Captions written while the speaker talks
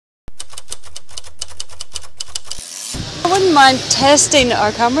wouldn't mind testing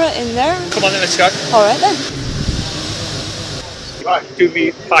our camera in there. Come on then, let's go. All right then. Right, do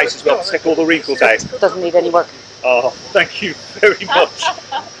me face as well to take all the wrinkles out. Doesn't need any work. Oh, thank you very much.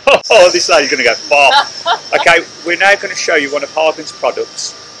 Oh, this lady's going to go far. Okay, we're now going to show you one of Hargan's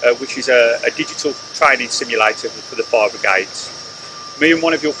products, which is a digital training simulator for the fire brigades. Me and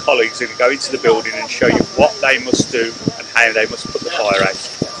one of your colleagues are going to go into the building and show you what they must do and how they must put the fire out.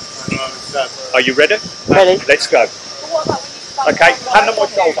 Are you ready? Ready. Let's go. Okay, hand on my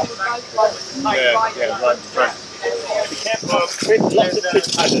shoulder. Right. Be careful of the trip, lots of trip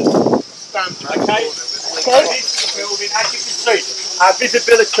hazards. Okay? This building, as you can see, our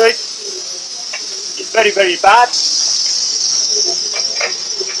visibility is very, very bad.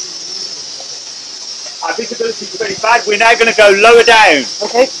 Our visibility is very bad. We're now going to go lower down.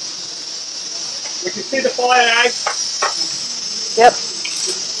 Okay. We can see the fire now. Yep.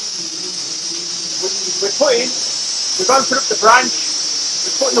 We've opened up the branch,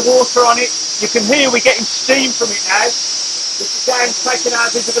 we're putting the water on it. You can hear we're getting steam from it now. This is down, taking our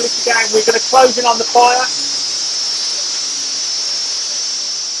visibility down. We're going to close in on the fire.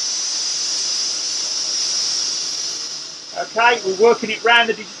 Okay, we're working it round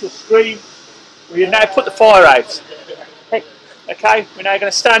the digital screen. We now put the fire out. Okay, we're now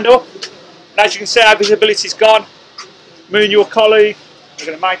going to stand up. And as you can see, our visibility's gone. Me and your colleague, we're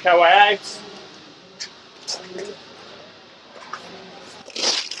going to make our way out.